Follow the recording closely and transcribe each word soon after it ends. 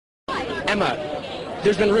Emma,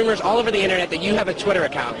 there's been rumors all over the internet that you have a Twitter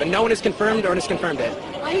account, but no one has confirmed or disconfirmed it.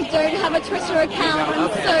 I don't have a Twitter account.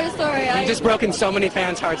 I'm so sorry. You've just broken so many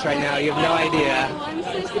fans' hearts right now. You have no idea. I'm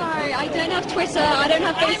so sorry. I don't have Twitter. I don't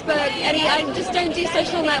have Facebook. I just don't do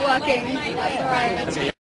social networking. That's all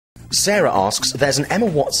right. Sarah asks, there's an Emma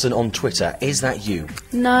Watson on Twitter. Is that you?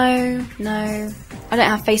 No. I don't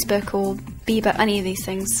have Facebook or Bieber, any of these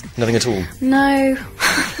things. Nothing at all? No.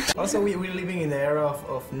 Also, we're living in the era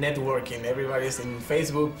of networking. Everybody's in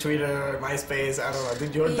Facebook, Twitter, MySpace, I don't know.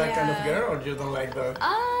 You're that kind of girl, or you don't like that?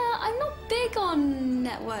 I'm not big on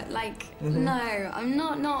network,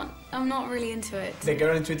 no, I'm not really into it. The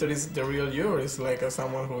girl on Twitter is the real you, or is like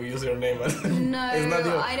someone who uses your name? No, it's not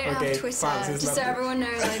you. I don't have Twitter, fans, just so everyone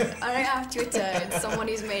knows, I don't have Twitter, it's someone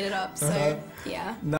who's made it up, so, yeah.